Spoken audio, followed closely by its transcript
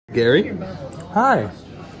Gary? Hi. Are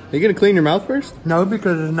you gonna clean your mouth first? No,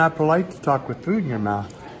 because it's not polite to talk with food in your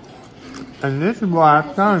mouth. And this is why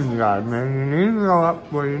I'm telling you guys, man, you need to grow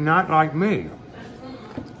up where you're not like me.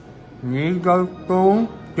 You need to go to school,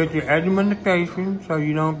 get your education so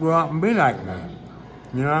you don't grow up and be like me.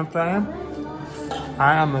 You know what I'm saying?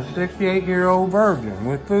 I am a 68-year-old virgin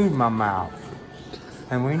with food in my mouth.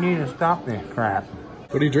 And we need to stop this crap.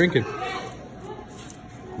 What are you drinking?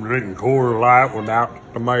 I'm drinking Coors Light without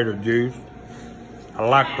tomato juice. I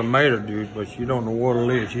like tomato juice, but she don't know what it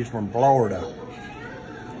is. She's from Florida.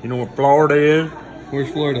 You know what Florida is? Where's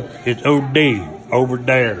Florida? It's OD, over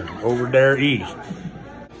there east.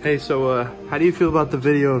 Hey, so how do you feel about the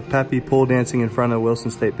video of Pappy pole dancing in front of Wilson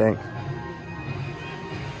State Bank?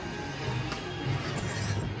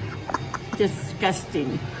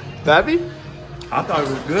 Disgusting. Pappy? I thought it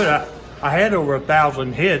was good. I had over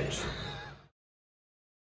 1,000 hits.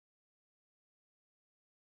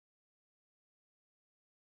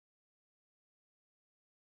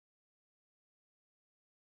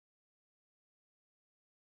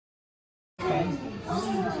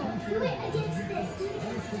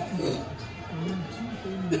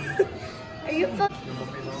 Are you fuck?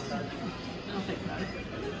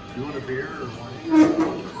 You want a beer or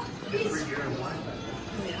wine? Get 3 beer and wine.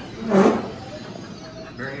 Yeah.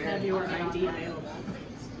 Have your ID available.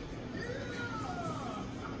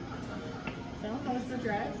 So, how was the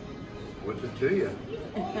drive? What's it to you?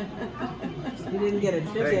 You didn't get a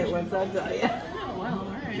ticket, what's that tell you? Oh, well, all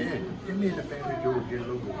right. Yeah, give me the family jewels, get a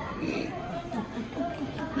little more.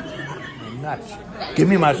 I'm nuts. Give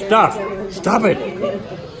me my stuff. Stop it.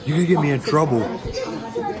 You can get me in trouble.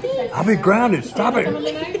 I'll be grounded. Stop it.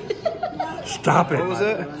 Stop it. What was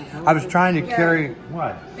that? I was trying to carry,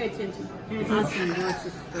 what? Pay attention.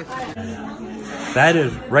 That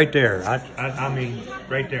is right there. I mean,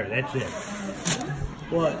 right there. That's it.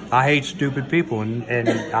 What? I hate stupid people, and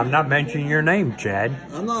I'm not mentioning your name, Chad.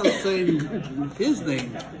 I'm not saying his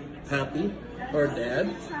name, Pappy, or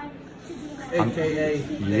Dad. AKA.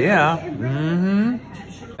 Yeah. Mm-hmm.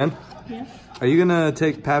 And Yes. are you gonna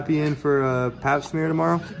take Pappy in for a pap smear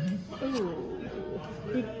tomorrow? Ooh.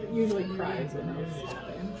 He usually cries when he's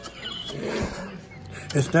stopping.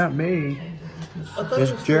 It's not me.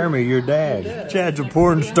 It's Jeremy, your dad. Chad's a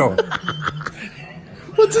porn star.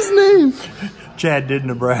 What's his name? Chad did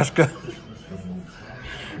Nebraska.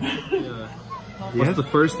 What's the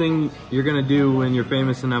first thing you're gonna do when you're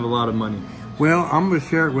famous and have a lot of money? Well, I'm going to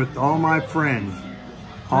share it with all my friends.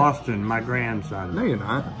 Austin, my grandson. No, you're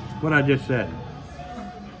not. What I just said.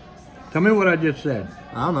 Tell me what I just said.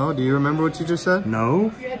 I don't know. Do you remember what you just said?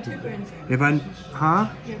 No. You have 2 grandsons. If I, huh?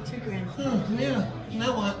 You have 2 grandsons. Yeah,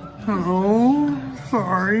 now what? Oh,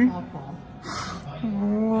 sorry.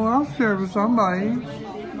 Oh, I'll share with somebody.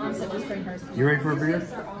 Mom said just bring hers. You ready for a beer? I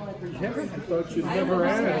thought you'd never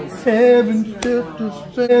ask. 7 sisters,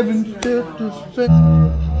 7 sisters,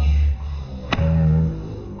 7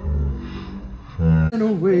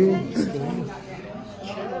 away.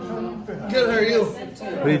 Good, how are you?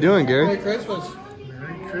 What are you doing, Gary? Merry Christmas.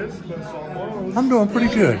 I'm doing pretty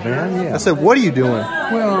good, man. Yeah. I said, what are you doing?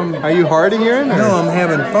 Well, Are you hard of hearing? Or? no, I'm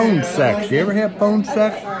having phone sex. You ever have phone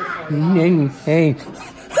sex? Hey.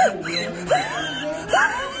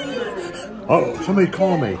 Oh, somebody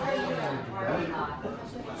call me.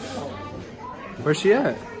 Where's she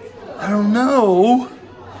at? I don't know.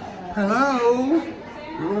 Hello?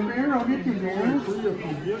 You want a beer? I'll get you beer.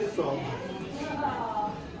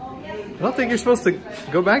 I don't think you're supposed to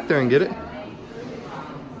go back there and get it.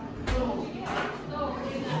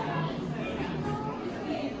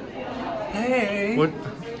 Hey. What?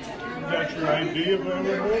 Got your ID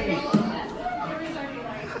available?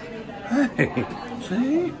 Hey.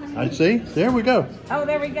 See? I see. There we go. Oh,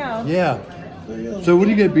 there we go. Yeah. So what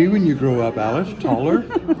are you going to be when you grow up, Alice? Taller?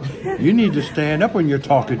 You need to stand up when you're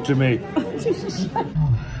talking to me.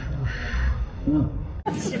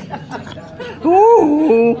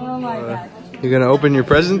 Ooh. Oh my God. You gonna open your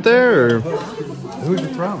present there, or Who's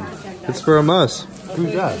it from? it's from us?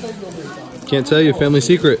 Who's that? Can't tell you. Family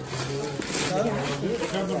secret.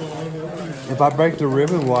 If I break the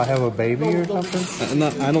ribbon, will I have a baby or something?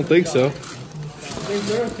 I don't think so.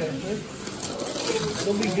 They're okay.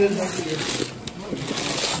 They'll be good next year.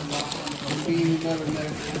 Be better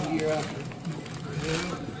next year after.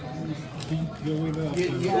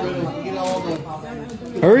 Get all the,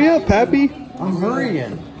 Hurry up, Pappy. I'm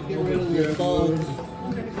hurrying. get rid of the thugs.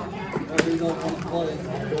 That we don't want to play.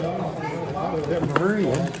 I'm hurrying.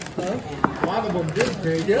 A lot of them did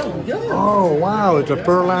pay. Yeah. Oh, wow. It's a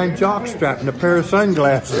fur-lined jockstrap and a pair of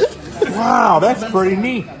sunglasses. Wow, that's pretty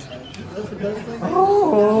neat. That's the best thing.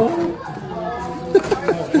 Oh.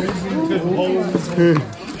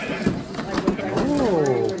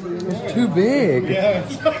 Oh, it's too big. Yeah.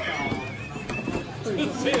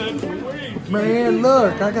 Man,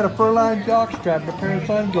 look, I got a fur-lined jockstrap and a pair of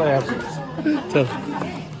sunglasses.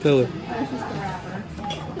 Tell her.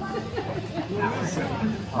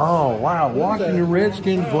 Oh, wow, walking the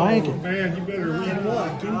Redskins blanket. Man, you better read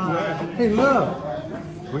one, too. Hey, look.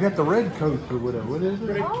 We got the red coats or whatever. What is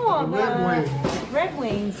it? Oh, the Red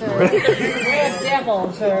Wings or Red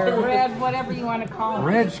Devils or Red whatever you want to call them.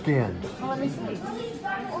 Redskins. Oh, let me see.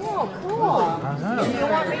 Oh, cool. I know. You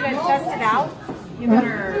want me to test it out? You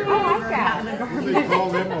better. I like that. They call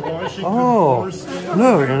them a Washington Oh, horse.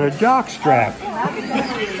 look, and a jockstrap.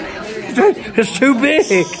 It's too big.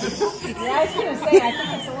 Yeah, I was going to say, I think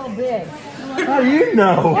it's a little big. How do you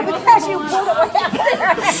know? Because you pulled it way out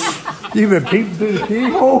there. You've been peeping through the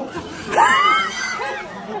keyhole?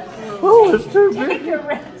 Oh, it's too big. You're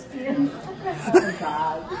Redskin. Oh,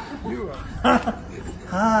 God.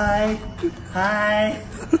 Hi,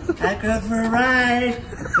 I go for a ride.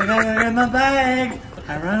 I gotta go get my bag.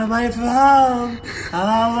 I run away from home. I'm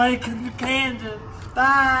all awake in Kansas.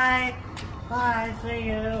 Bye, see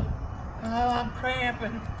you. Oh, I'm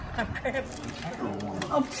cramping.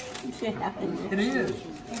 Oh, yeah. It is.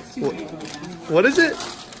 What is it?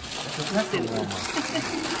 It's a pecker warmer.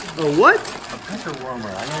 A what? A pecker warmer.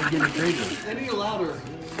 I gotta get it bigger. Any louder.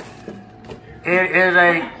 It is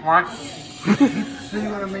a what? See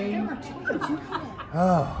what I mean?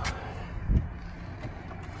 Oh.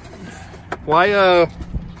 Why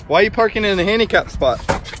are you parking in the handicap spot?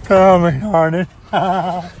 Come on, darn it.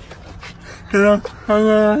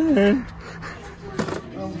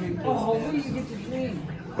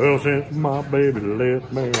 Well, since my baby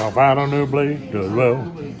left me, I found a new place to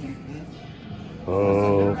love.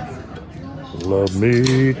 Oh, love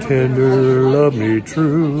me tender, love me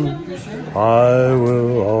true. I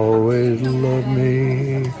will always love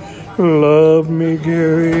me. Love me,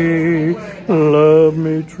 Gary. Love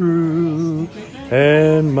me true.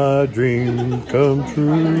 And my dreams come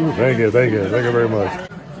true. Thank you very much.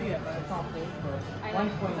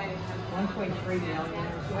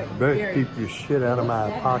 Better keep your shit out of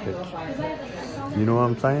my pockets. You know what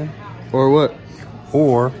I'm saying? Or what?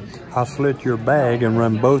 Or I'll slit your bag and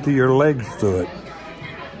run both of your legs through it.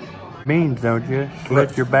 Means, don't you?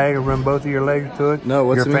 Slit your bag and run both of your legs through it? No,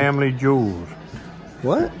 what's your it mean? family jewels.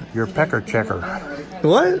 What? Your pecker checker.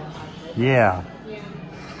 What? Yeah.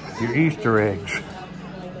 Your Easter eggs.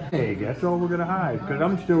 Hey, that's all we're gonna hide, because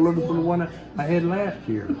I'm still looking for the one I had last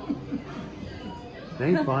year. It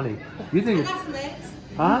ain't funny. You think it's...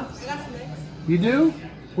 Huh? You do?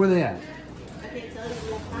 Where they at?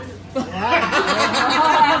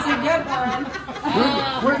 That's a good one.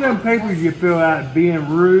 Where's them papers you fill out being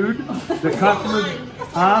rude? The customers,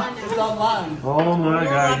 huh? It's online. Oh my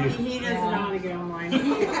God! He doesn't know how to get online.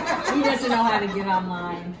 He doesn't know how to get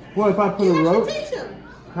online. What if I put a rope?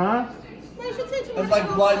 Huh? It's like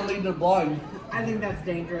blind leading the blind. I think that's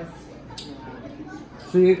dangerous.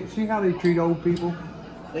 See how they treat old people?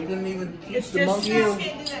 They couldn't even teach It's the just monkeys.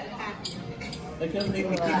 They couldn't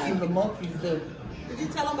even teach the monkeys to. Did you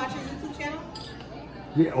tell them about your YouTube channel?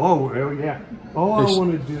 Yeah. Oh yeah. All I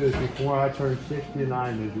want to do is before I turn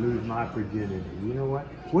 69 is lose my virginity. You know what?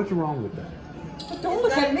 What's wrong with that? Don't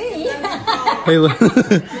look at me. Hey,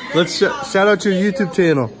 let's shout out your YouTube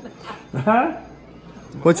channel. Huh?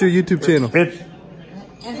 What's your YouTube channel? It's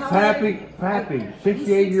Pappy,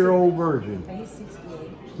 68-year-old virgin. He's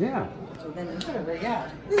 68. Yeah. So then it's over, yeah.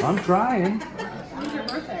 I'm trying. When's your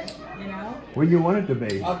birthday? You know? When you want it to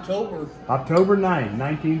be? October. October 9,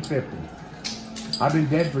 1950. I've been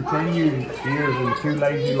dead for 10 years and too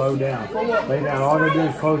lazy low down. Lay down. All I gotta do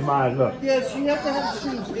is close my eyes. Look. Yes, you have to have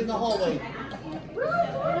shoes in the hallway.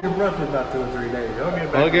 Your breath in about 2 or 3 days. I'll get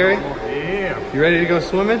back. Hello, Gary? Yeah. You ready to go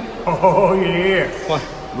swimming? Oh, yeah. What?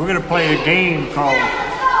 We're going to play a game called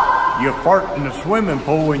You Fart in the Swimming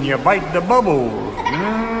Pool and You Bite the Bubbles.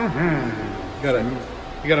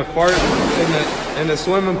 You gotta fart in the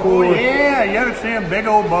swimming pool. Oh, yeah. You ever see them big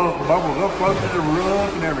old bubbles up close to the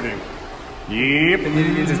roof and everything? Yep. And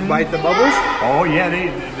you just bite the bubbles? Oh, yeah. They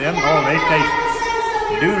taste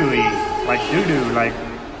doodly. Like doo-doo, like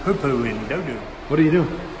poo-poo and doo-doo. What do you do?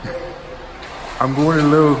 I'm going to the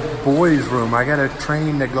little boys' room. I gotta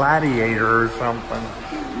train the gladiator or something.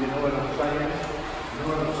 You know what I'm saying?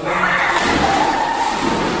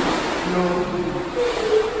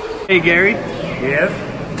 Hey, Gary. Yes?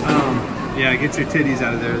 Yeah, get your titties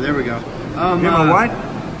out of there. There we go. You know what?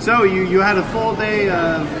 So you had a full day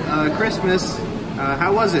of Christmas.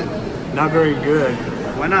 How was it? Not very good.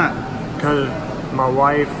 Why not? Because my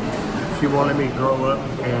wife, she wanted me to grow up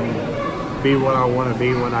and be what I want to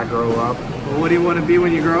be when I grow up. Well, what do you want to be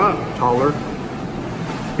when you grow up? Taller.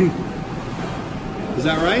 Is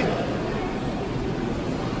that right?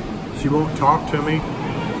 She won't talk to me.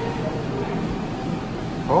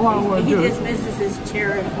 All I want to He do just misses his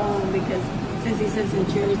chair at home because since he sits in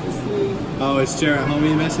chairs to sleep. Oh, his chair at home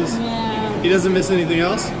he misses? Yeah. He doesn't miss anything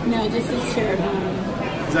else? No, just his chair at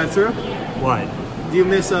home. Is that true? what? Do you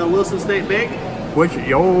miss Wilson State Bank? Which?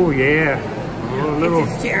 Oh yeah.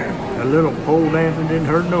 It's his chair. A little pole dancing didn't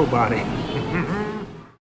hurt nobody.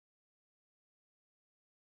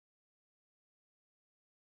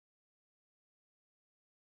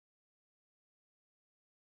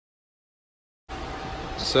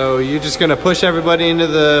 So you're just gonna push everybody into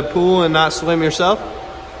the pool and not swim yourself?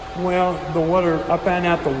 Well, the water, I found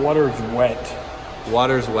out the water's wet.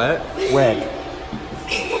 Water's wet? Wet.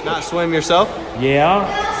 Not swim yourself? Yeah,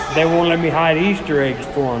 they won't let me hide Easter eggs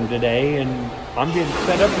for them today, and I'm getting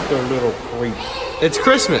fed up with their little creeps. It's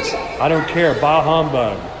Christmas. I don't care, bah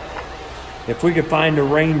humbug. If we could find a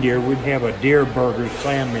reindeer, we'd have a deer burger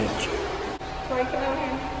sandwich.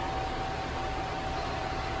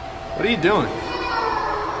 What are you doing?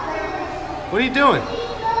 What are you doing?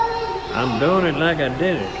 I'm doing it like I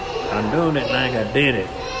did it. I'm doing it like I did it.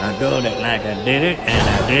 I'm doing it like I did it, and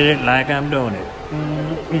I did it like I'm doing it.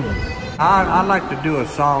 I like to do a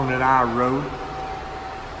song that I wrote.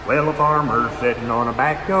 Well, a farmer sitting on a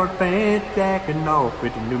backyard fence, jacking off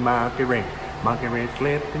with a new monkey wrench. Monkey wrench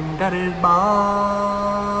slipped and got his ball.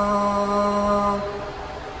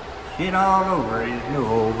 Shit all over his new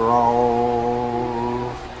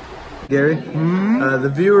overalls. Gary, the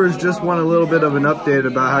viewers just want a little bit of an update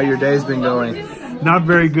about how your day's been going. Not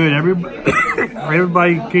very good.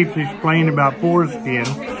 Everybody keeps explaining about foreskin,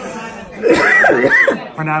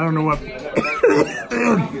 and I don't know what.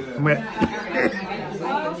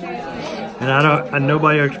 And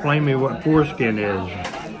nobody explained me what foreskin is.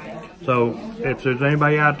 So if there's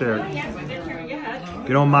anybody out there,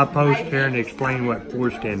 get on my post here and explain what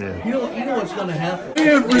foreskin is. You know what's going to happen?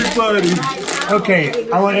 Everybody! Okay,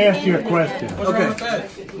 I want to ask you a question. Okay.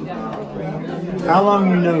 How long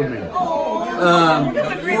you know me?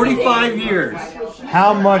 45 years.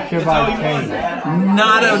 How much have I changed?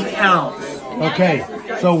 Not an ounce. Okay,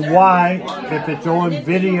 so why, if it's on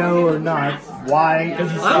video or not, why?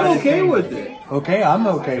 I'm okay with it. Okay, I'm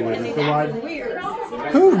okay with it. So why?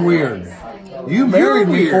 Who's weird? You married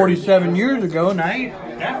me 47 years ago, and I ain't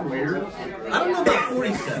that weird. I don't know about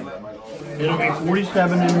 47. It'll be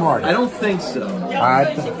 47 in March. I don't think so.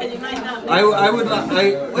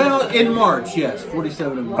 Well, in March, yes,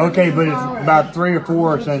 47 in March. Okay, but it's about 3 or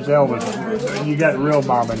 4 since Elvis. You got real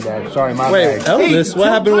mom and dad. Sorry, my Wait, bad. Elvis? What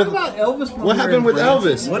happened with Elvis? What happened with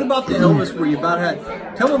Elvis? What about the Elvis where you about had?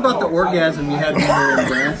 Tell me about the orgasm you had when you were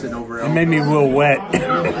dancing over It Elvis. made me real wet.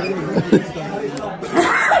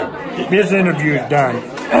 This interview is done.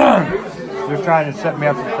 They're trying to set me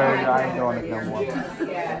up for failure. I ain't doing it no more.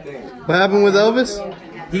 What happened with Elvis?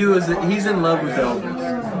 He's in love with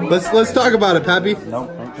Elvis. Let's talk about it, Pappy. Nope.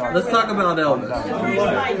 Ain't talking. Let's talk about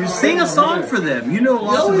Elvis. You sing a song for them. You know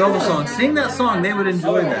lots of Elvis songs. Sing that song. They would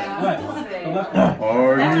enjoy that.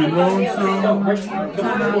 Are you lonesome?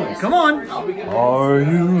 Come on. Are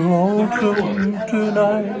you lonesome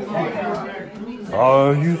tonight?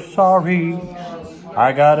 Are you sorry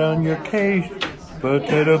I got on your case?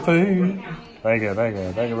 Potato face. Thank you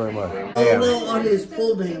very much. Follow on his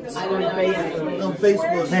full names on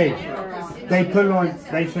Facebook. Hey, they put it on,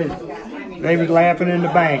 they said, they was laughing in the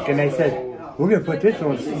bank, and they said, we're going to put this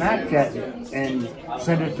on Snapchat and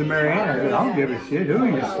send it to Marianne. I said, I don't give a shit. Who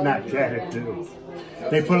you Snapchat it to?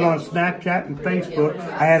 They put it on Snapchat and Facebook.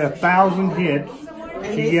 I had 1,000 hits.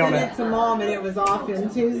 And they sent it to Mom and it was off in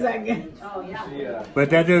 2 seconds. But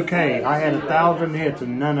that's okay. I had 1,000 hits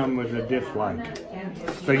and none of them was a dislike.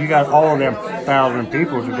 So you got all of them 1,000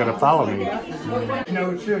 people who's gonna follow me. You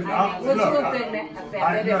know, seriously, no,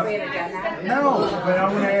 but I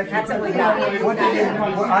want to ask you, what I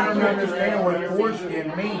don't understand what foreskin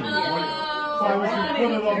means. So we should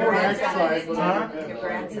put it on more exercise, huh?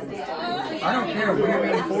 I don't care what you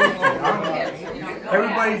mean foreskin.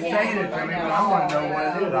 Everybody's saying it to me, but I want to know what it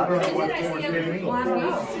is. I don't know what foreskin means.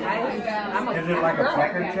 Is it like a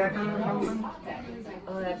pecker checker or something?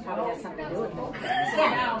 Oh, that probably has something to do with it.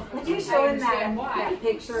 Yeah. Would you show him that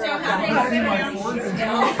picture of how that? they Well,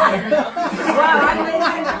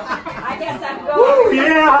 I guess I'm going.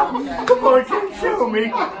 Yeah! Come on, show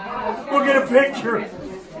me. We'll get a picture.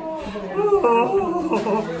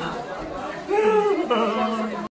 Oh.